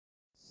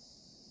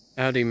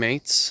Howdy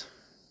mates,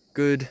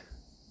 good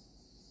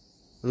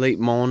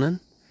late morning.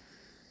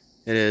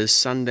 It is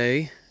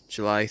Sunday,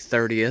 July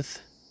 30th,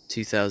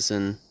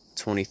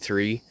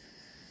 2023.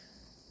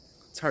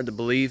 It's hard to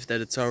believe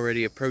that it's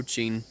already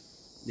approaching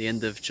the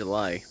end of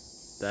July.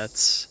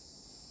 That's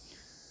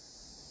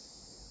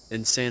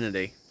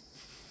insanity.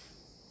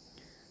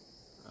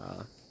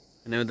 I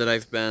know that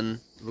I've been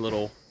a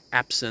little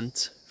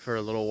absent for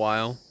a little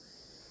while,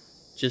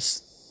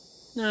 just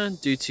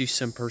due to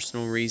some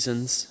personal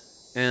reasons.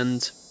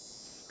 And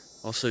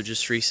also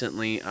just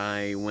recently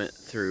I went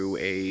through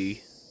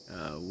a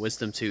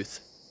wisdom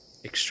tooth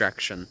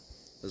extraction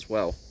as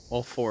well.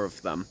 All 4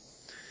 of them.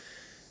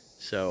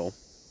 So,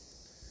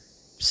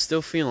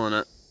 still feeling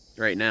it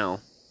right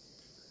now.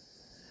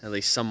 At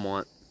least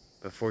somewhat.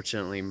 But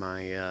fortunately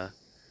my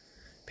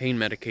pain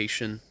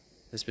medication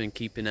has been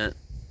keeping it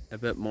a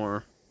bit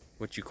more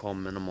what you call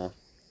minimal.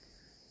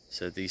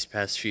 So these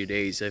past few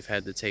days I've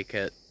had to take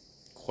it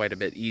quite a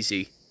bit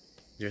easy,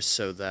 just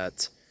so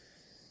that,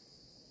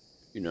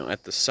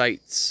 at the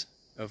sites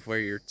of where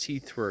your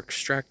teeth were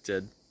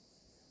extracted,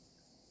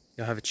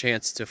 you'll have a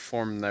chance to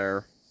form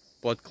their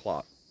blood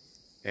clot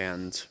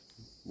and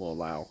will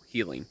allow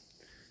healing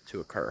to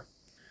occur.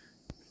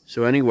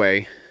 So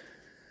anyway,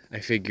 I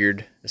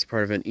figured as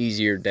part of an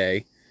easier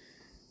day,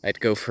 I'd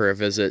go for a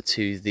visit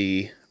to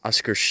the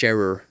Oscar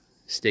Scherer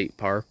State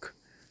Park,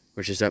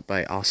 which is up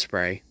by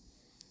Osprey,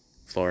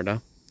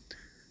 Florida.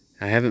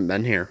 I haven't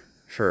been here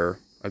for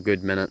a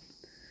good minute,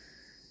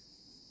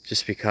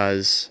 just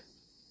because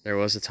there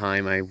was a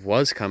time I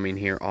was coming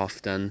here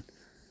often,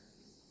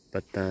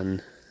 but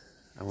then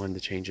I wanted to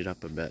change it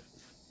up a bit.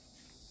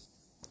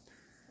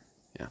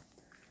 Yeah.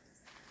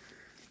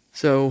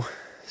 So,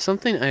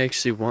 something I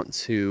actually want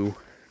to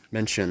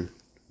mention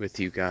with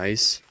you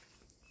guys,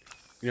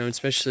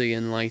 especially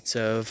in light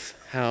of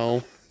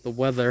how the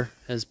weather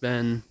has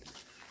been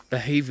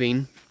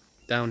behaving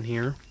down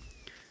here.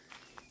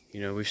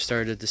 We've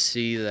started to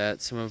see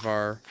that some of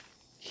our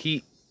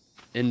heat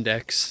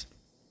index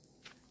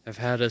have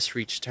had us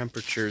reach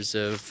temperatures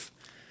of,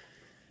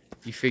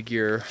 you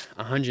figure,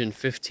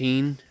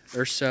 115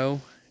 or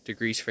so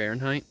degrees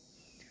Fahrenheit.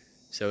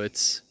 So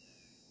it's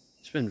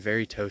been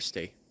very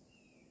toasty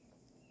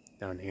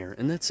down here,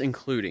 and that's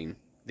including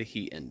the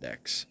heat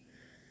index.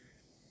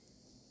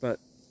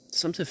 But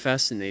something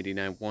fascinating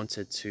I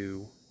wanted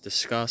to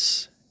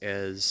discuss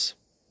is,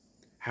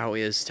 how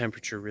is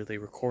temperature really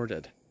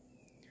recorded?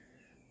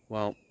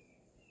 Well,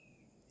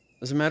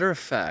 as a matter of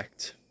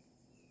fact,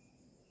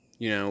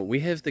 we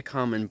have the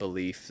common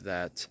belief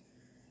that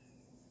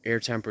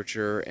air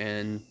temperature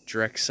in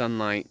direct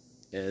sunlight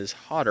is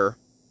hotter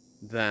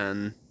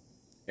than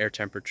air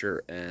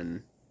temperature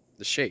in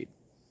the shade.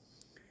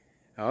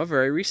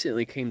 However, I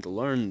recently came to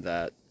learn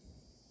that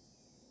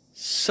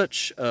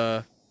such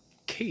a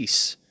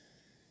case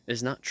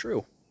is not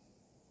true.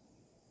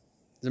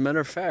 As a matter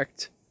of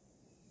fact,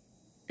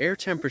 air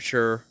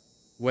temperature,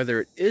 whether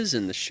it is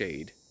in the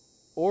shade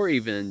or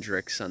even in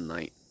direct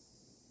sunlight,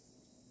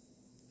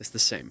 is the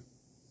same.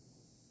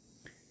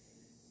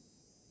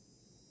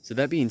 So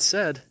that being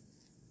said,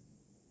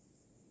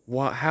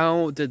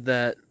 how did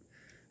that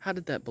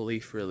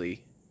belief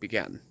really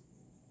begin?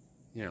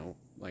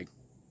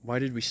 Why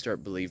did we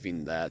start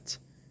believing that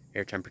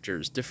air temperature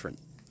is different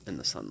in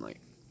the sunlight?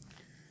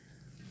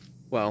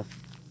 Well,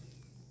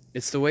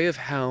 it's the way of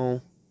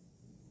how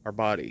our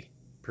body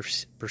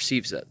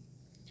perceives it.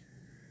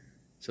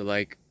 So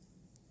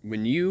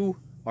when you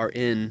are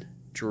in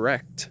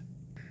direct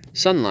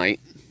sunlight,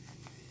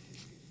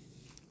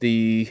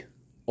 the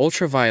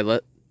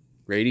ultraviolet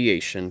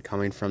radiation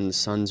coming from the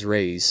sun's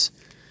rays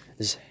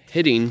is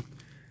hitting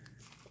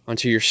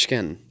onto your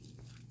skin.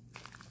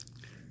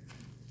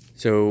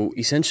 So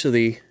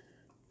essentially,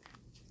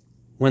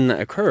 when that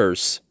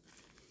occurs,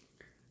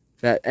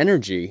 that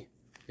energy,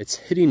 it's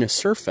hitting a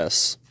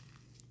surface,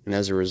 and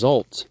as a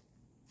result,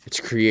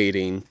 it's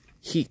creating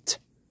heat.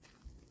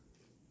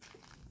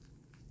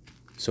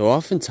 So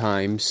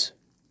oftentimes,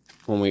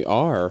 when we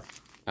are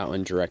out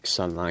in direct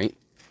sunlight,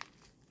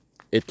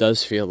 it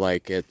does feel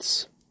like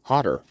it's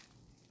hotter.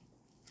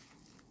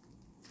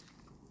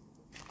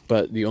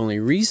 But the only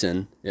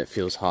reason it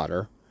feels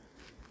hotter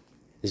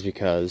is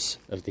because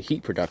of the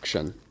heat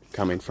production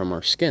coming from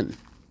our skin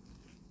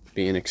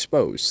being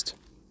exposed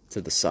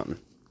to the sun.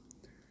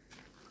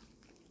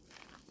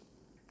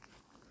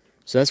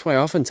 So that's why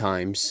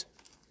oftentimes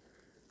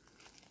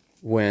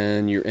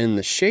when you're in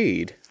the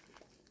shade,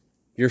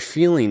 you're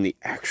feeling the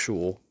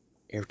actual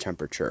air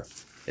temperature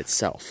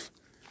itself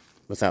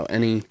without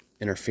any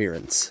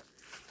interference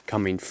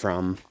coming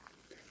from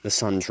the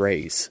sun's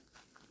rays.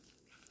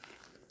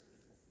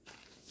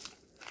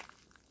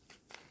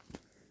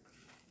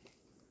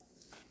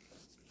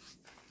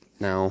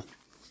 Now,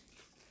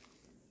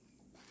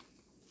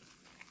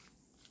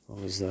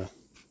 so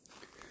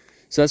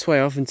that's why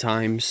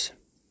oftentimes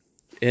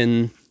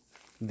in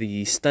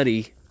the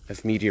study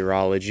of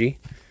meteorology,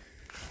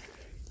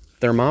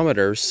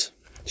 thermometers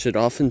should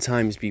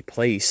oftentimes be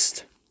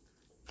placed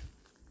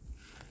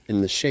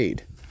in the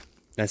shade.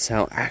 That's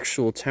how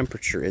actual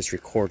temperature is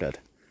recorded.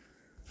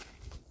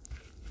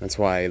 That's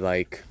why,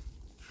 like,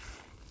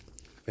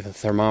 if a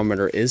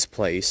thermometer is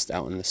placed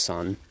out in the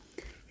sun,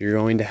 you're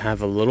going to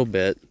have a little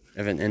bit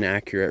of an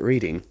inaccurate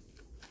reading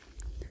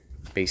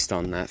based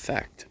on that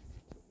fact.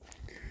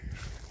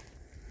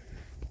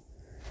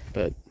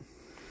 But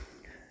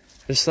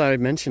just thought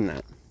I'd mention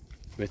that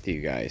with you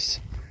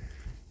guys,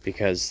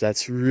 because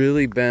that's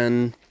really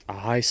been a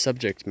high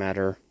subject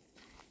matter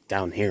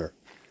down here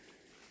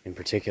in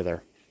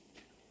particular.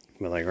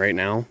 But like right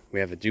now, we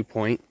have a dew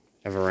point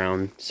of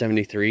around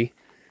 73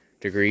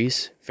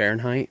 degrees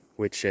Fahrenheit,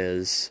 which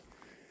is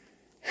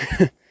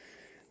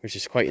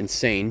quite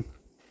insane.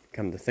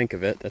 Come to think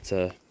of it, that's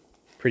a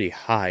pretty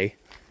high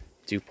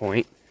dew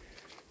point.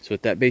 So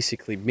what that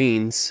basically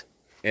means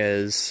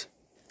is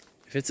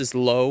if it's as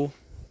low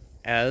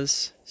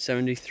as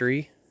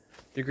 73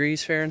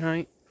 degrees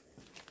Fahrenheit,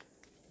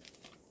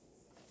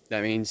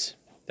 that means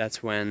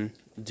that's when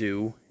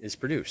dew is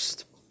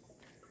produced.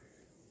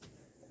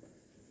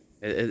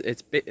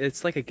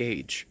 It's like a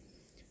gauge,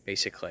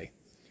 basically.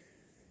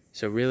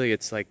 So really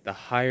it's like the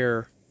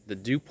higher the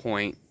dew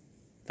point,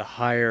 the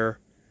higher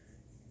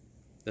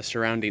the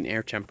surrounding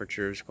air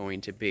temperature is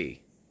going to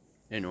be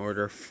in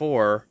order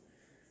for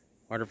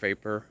water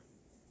vapor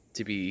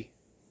to be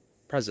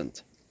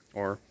present,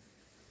 or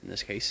in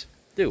this case,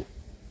 dew.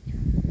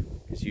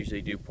 Because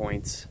usually dew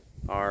points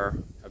are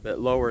a bit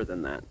lower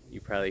than that.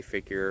 You probably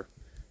figure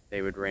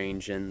they would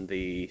range in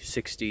the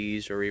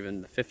 60s or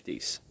even the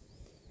 50s.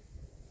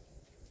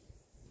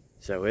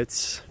 So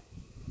it's,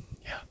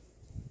 yeah.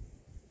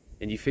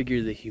 And you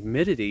figure the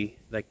humidity,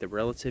 like the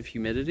relative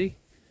humidity,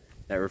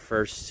 that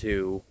refers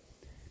to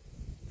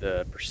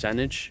the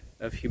percentage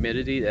of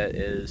humidity that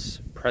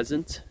is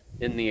present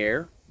in the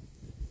air.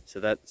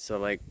 So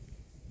like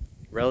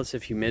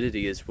relative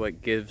humidity is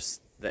what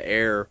gives the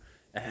air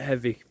a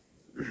heavy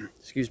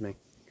excuse me.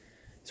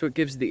 So it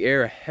gives the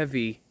air a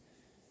heavy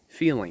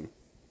feeling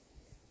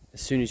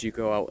as soon as you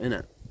go out in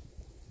it,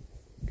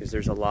 because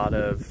there's a lot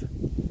of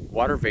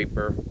water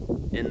vapor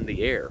in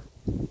the air,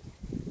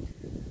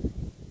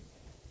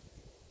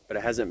 but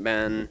it hasn't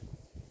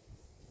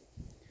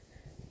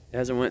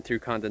went through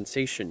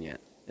condensation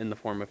yet in the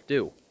form of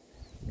dew.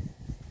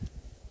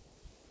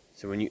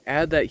 So when you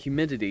add that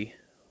humidity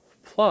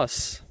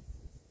plus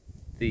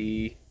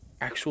the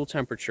actual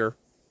temperature,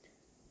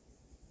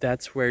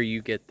 that's where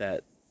you get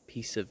that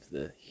piece of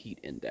the heat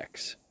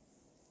index,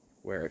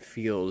 where it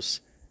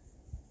feels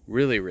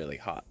really, really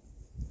hot.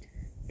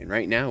 And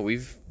right now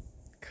we've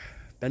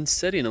been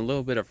setting a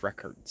little bit of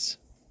records,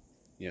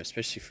 you know,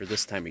 especially for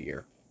this time of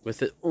year,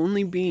 with it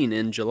only being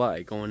in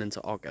July going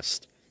into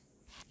August.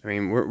 I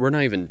mean, we're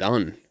not even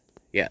done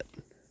yet.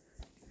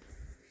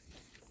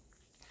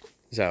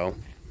 So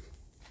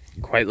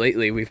quite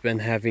lately we've been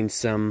having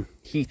some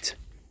heat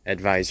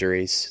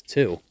advisories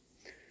too.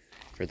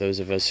 For those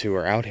of us who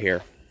are out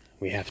here,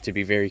 we have to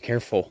be very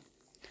careful,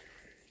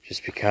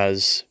 just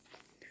because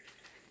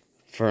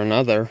for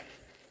another,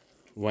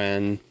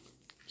 when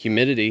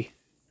humidity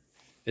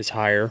is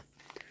higher,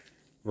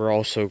 we're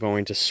also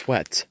going to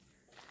sweat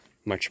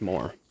much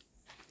more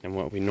than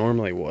what we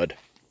normally would.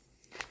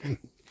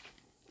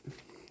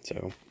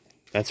 So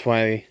that's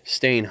why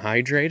staying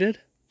hydrated,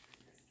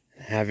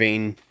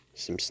 having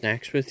some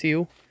snacks with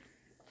you,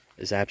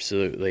 is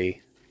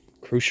absolutely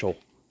crucial.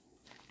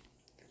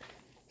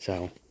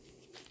 So,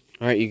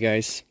 alright you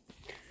guys,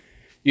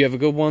 you have a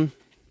good one,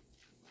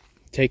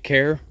 take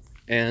care,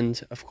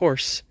 and of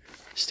course,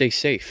 stay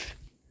safe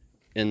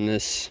in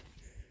this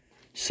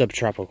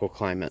subtropical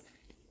climate.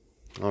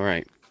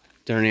 Alright,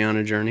 journey on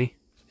a journey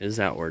is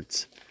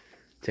outwards.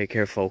 Take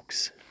care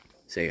folks,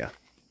 see ya.